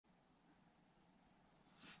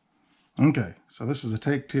Okay, so this is a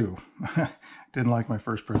take two. Didn't like my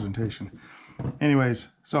first presentation. Anyways,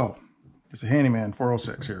 so it's a Handyman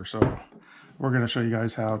 406 here. So we're going to show you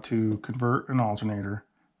guys how to convert an alternator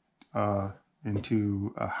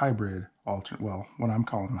into a hybrid alternator. Well, what I'm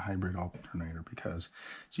calling a hybrid alternator, because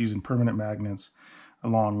it's using permanent magnets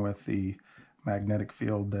along with the magnetic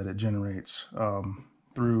field that it generates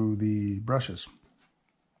through the brushes.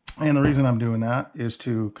 And the reason I'm doing that is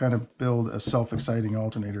to kind of build a self-exciting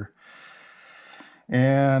alternator.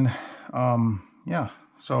 And yeah,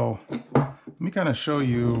 so let me kind of show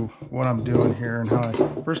you what I'm doing here and how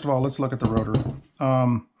first of all, let's look at the rotor.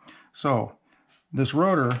 So this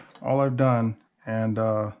rotor, all I've done, and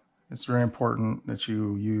it's very important that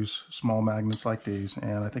you use small magnets like these,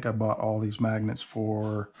 and I think I bought all these magnets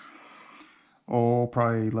for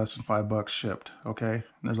probably less than $5 shipped. Okay, and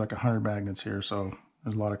there's like 100 magnets here, so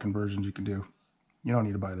there's a lot of conversions you can do. You don't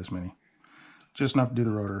need to buy this many, just enough to do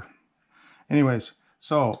the rotor. Anyways,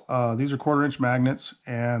 so these are 1/4-inch magnets,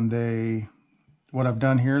 and what I've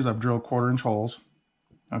done here is I've drilled 1/4-inch holes.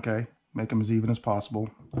 Okay, make them as even as possible,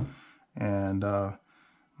 and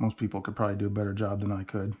most people could probably do a better job than I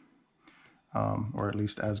could, or at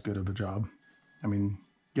least as good of a job. I mean,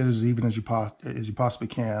 get as even as you possibly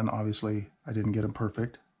can. Obviously, I didn't get them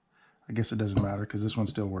perfect. I guess it doesn't matter because this one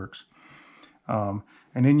still works. And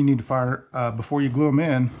then you need to fire, before you glue them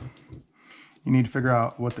in, you need to figure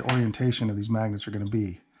out what the orientation of these magnets are going to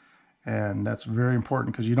be. And that's very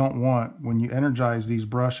important, because you don't want, when you energize these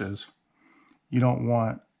brushes, you don't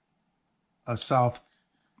want a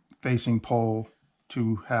south-facing pole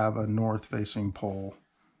to have a north-facing pole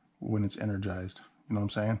when it's energized. You know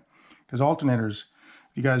what I'm saying? Because alternators,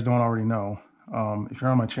 if you guys don't already know, if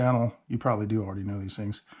you're on my channel, you probably do already know these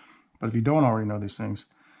things. But if you don't already know these things,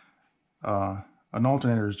 an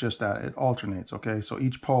alternator is just that. It alternates, okay? So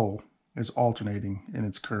each pole is alternating in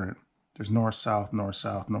its current. There's north, south, north,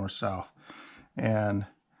 south, north, south. And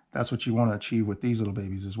that's what you want to achieve with these little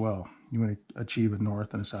babies as well. You want to achieve a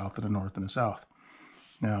north and a south and a north and a south.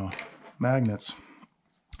 Now, magnets,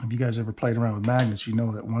 if you guys ever played around with magnets, you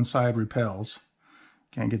know that one side repels,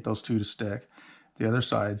 can't get those two to stick. The other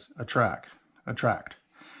sides attract.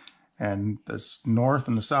 And the north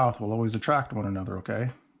and the south will always attract one another, okay?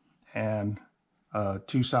 And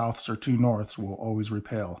two souths or two norths will always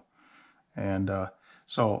repel. And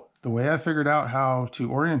so the way I figured out how to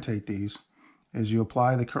orientate these is you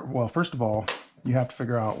apply the, well, first of all, you have to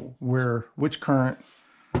figure out which current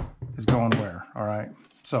is going where, all right?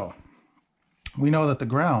 So we know that the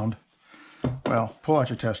ground, well, pull out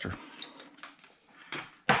your tester.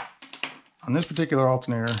 On this particular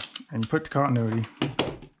alternator, and you put the continuity,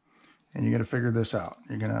 and you're gonna figure this out.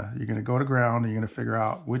 You're gonna go to ground, and you're gonna figure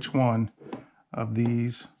out which one of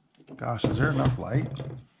these, gosh, is there enough light?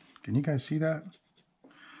 Can you guys see that?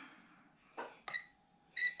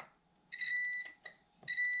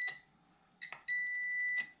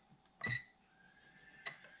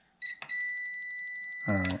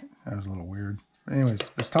 All right, that was a little weird. But anyways,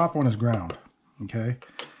 this top one is ground, okay?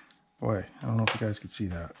 Boy, I don't know if you guys could see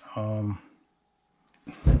that.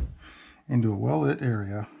 Into a well-lit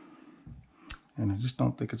area, and I just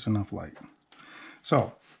don't think it's enough light.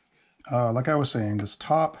 So, like I was saying, this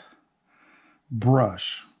top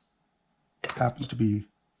brush happens to be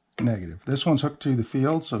negative. This one's hooked to the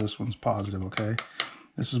field, so this one's positive, okay?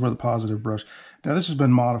 This is where the positive brush. Now, this has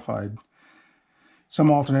been modified. Some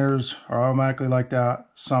alternators are automatically like that,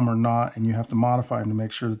 some are not, and you have to modify them to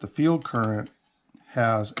make sure that the field current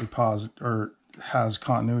has a positive, or has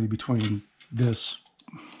continuity between this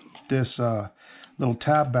little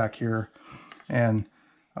tab back here and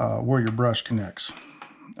where your brush connects.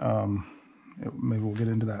 Maybe we'll get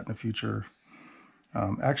into that in the future.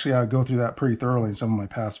 Actually, I go through that pretty thoroughly in some of my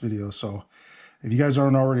past videos, so if you guys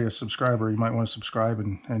aren't already a subscriber, you might want to subscribe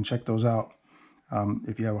and check those out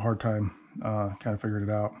if you have a hard time kind of figuring it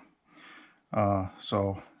out.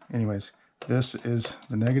 So anyways, this is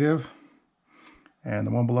the negative, and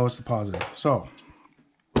the one below is the positive. So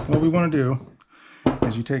what we want to do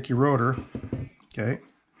is you take your rotor, okay,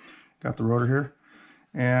 got the rotor here,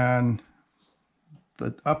 and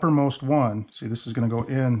the uppermost one, see, this is going to go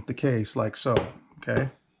in the case like so, okay?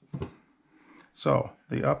 So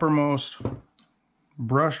the uppermost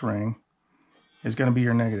brush ring is going to be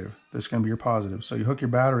your negative. This is going to be your positive. So you hook your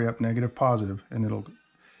battery up negative, positive, and it'll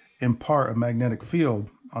impart a magnetic field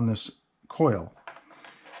on this coil.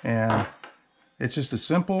 And it's just as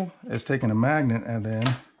simple as taking a magnet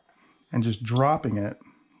and just dropping it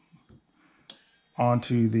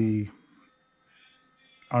onto this,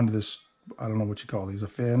 I don't know what you call these, a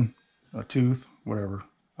fin, a tooth, whatever,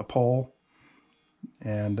 a pole,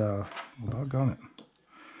 and well, doggone it.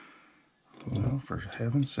 Well, for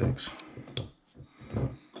heaven's sakes. All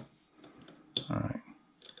right.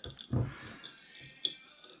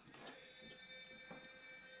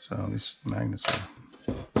 So these magnets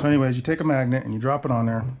are... So anyways, you take a magnet and you drop it on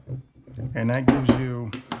there, and that gives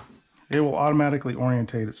you... It will automatically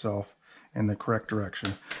orientate itself in the correct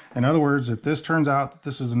direction. In other words, if this turns out that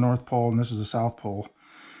this is the North Pole and this is the South Pole,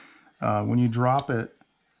 when you drop it,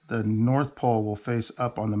 the North Pole will face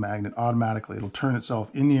up on the magnet automatically. It'll turn itself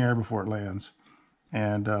in the air before it lands.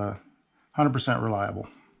 And 100% reliable.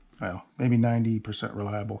 Well, maybe 90%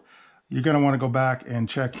 reliable. You're going to want to go back and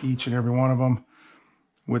check each and every one of them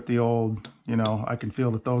with the old, you know, I can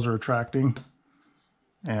feel that those are attracting.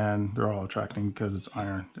 And they're all attracting because it's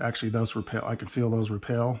iron. Actually, those repel. I can feel those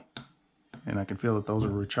repel. And I can feel that those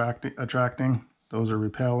are attracting. Those are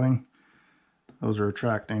repelling. Those are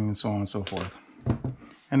attracting, and so on and so forth.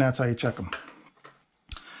 And that's how you check them.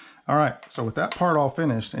 All right, so with that part all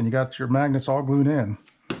finished, and you got your magnets all glued in.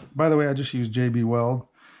 By the way, I just used JB Weld.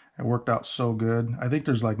 It worked out so good. I think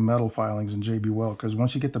there's like metal filings in JB Weld, because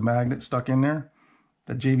once you get the magnet stuck in there,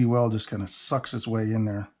 the JB Weld just kind of sucks its way in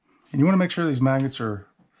there. And you want to make sure these magnets are,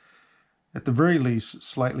 at the very least,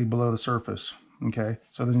 slightly below the surface. Okay,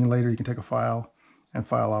 so then later you can take a file and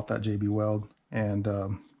file off that JB Weld, and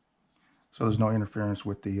so there's no interference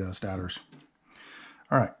with the stators.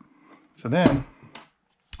 All right, so then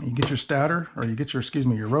you get your stator, or you get your,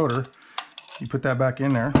 your rotor. You put that back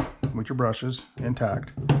in there with your brushes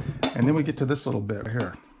intact, and then we get to this little bit right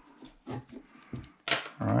here.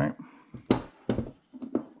 All right,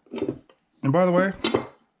 and by the way,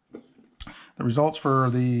 the results for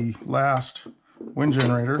the last wind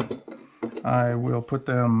generator, I will put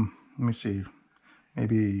them, let me see,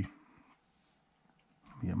 maybe,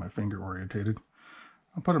 let me get my finger orientated.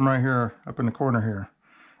 I'll put them right here, up in the corner here,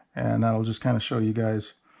 and that'll just kind of show you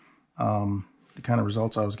guys the kind of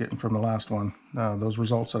results I was getting from the last one. Those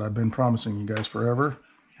results that I've been promising you guys forever.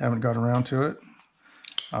 Haven't got around to it,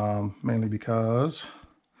 mainly because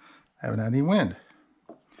I haven't had any wind.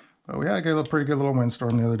 But we had a pretty good little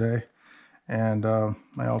windstorm the other day, and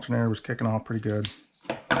my alternator was kicking off pretty good.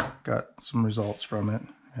 Got some results from it,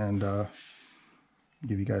 and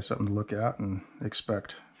give you guys something to look at and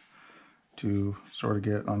expect to sort of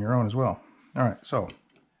get on your own as well. All right, so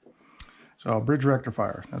bridge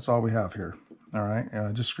rectifier, that's all we have here. All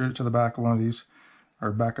right, just screw it to the back of one of these,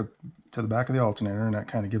 or to the back of the alternator, and that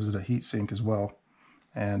kind of gives it a heat sink as well.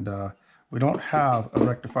 And we don't have a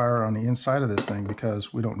rectifier on the inside of this thing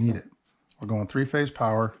because we don't need it. We're going 3-phase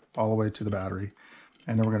power all the way to the battery,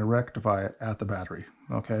 and then we're going to rectify it at the battery.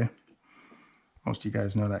 Okay, most of you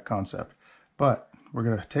guys know that concept, but we're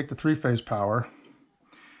going to take the 3-phase power,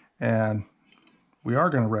 and we are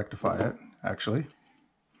going to rectify it. Actually,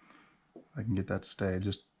 I can get that to stay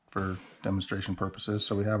just for demonstration purposes.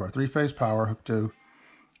 So we have our 3-phase power hooked to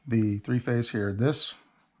the 3-phase here. This,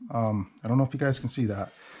 I don't know if you guys can see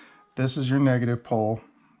that. This is your negative pole.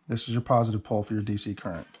 This is your positive pole for your DC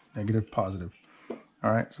current. Negative, positive.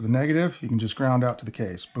 All right, so the negative, you can just ground out to the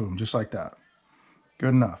case. Boom, just like that. Good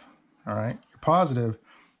enough. All right, your positive,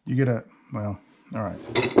 you get a, well, all right.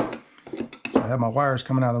 So I have my wires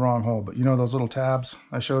coming out of the wrong hole, but you know those little tabs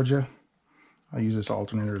I showed you? I use this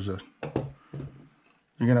alternator as a,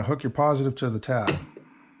 you're gonna hook your positive to the tab.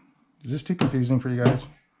 Is this too confusing for you guys?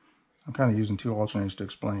 I'm kind of using 2 alternators to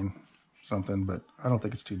explain something, but I don't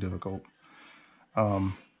think it's too difficult.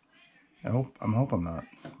 I hope I'm not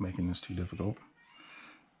making this too difficult.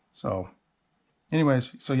 So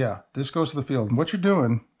anyways, so yeah, this goes to the field. And what you're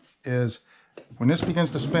doing is when this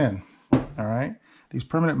begins to spin, all right, these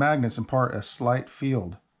permanent magnets impart a slight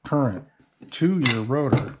field current to your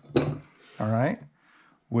rotor, all right,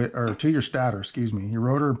 or to your stator, excuse me. Your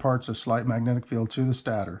rotor imparts a slight magnetic field to the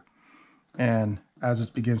stator, and as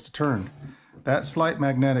it begins to turn, that slight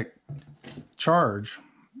magnetic charge,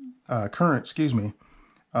 current, excuse me,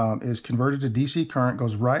 is converted to DC current,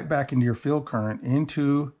 goes right back into your field current,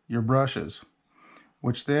 into your brushes,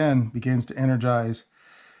 which then begins to energize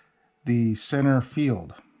the center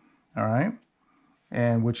field, all right?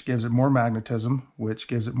 And which gives it more magnetism, which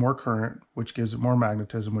gives it more current, which gives it more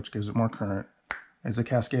magnetism, which gives it more current. It's a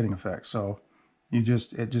cascading effect. So it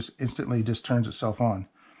just instantly just turns itself on.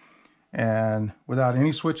 And without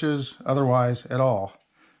any switches otherwise at all,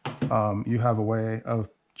 you have a way of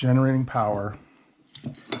generating power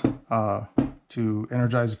to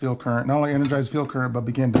energize the field current. Not only energize the field current, but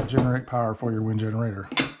begin to generate power for your wind generator.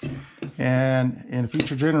 And in a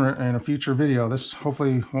future video, this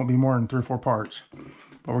hopefully won't be more than 3 or 4 parts,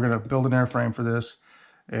 but we're going to build an airframe for this,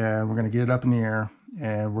 and we're going to get it up in the air,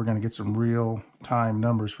 and we're going to get some real time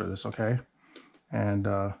numbers for this. Okay, and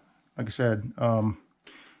like I said,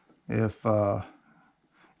 if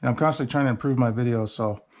I'm constantly trying to improve my videos,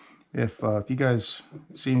 so if you guys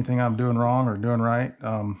see anything I'm doing wrong or doing right,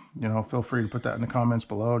 you know, feel free to put that in the comments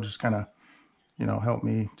below. Just kind of, you know, help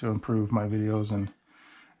me to improve my videos and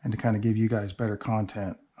to kind of give you guys better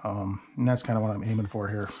content. And that's kind of what I'm aiming for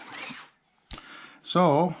here.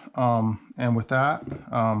 So, and with that,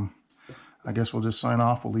 I guess we'll just sign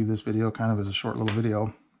off. We'll leave this video kind of as a short little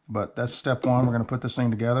video. But that's step one. We're going to put this thing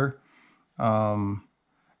together.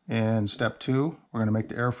 And step two, we're going to make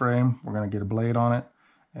the airframe. We're going to get a blade on it.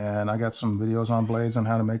 And I got some videos on blades on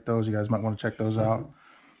how to make those. You guys might want to check those out.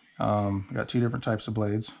 We got 2 different types of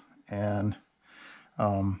blades. And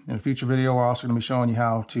in a future video, we're also going to be showing you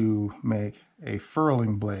how to make a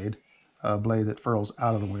furling blade. A blade that furls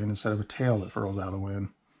out of the wind instead of a tail that furls out of the wind.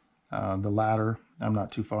 The latter, I'm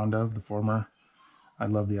not too fond of. The former, I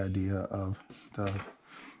love the idea of the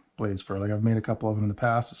blades furling. I've made a couple of them in the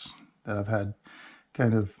past that I've had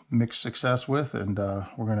kind of mixed success with, and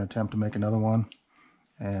we're going to attempt to make another one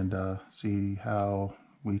and see how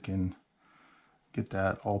we can get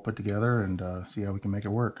that all put together and see how we can make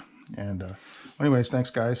it work. And anyways,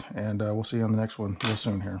 thanks guys, and we'll see you on the next one real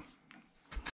soon here.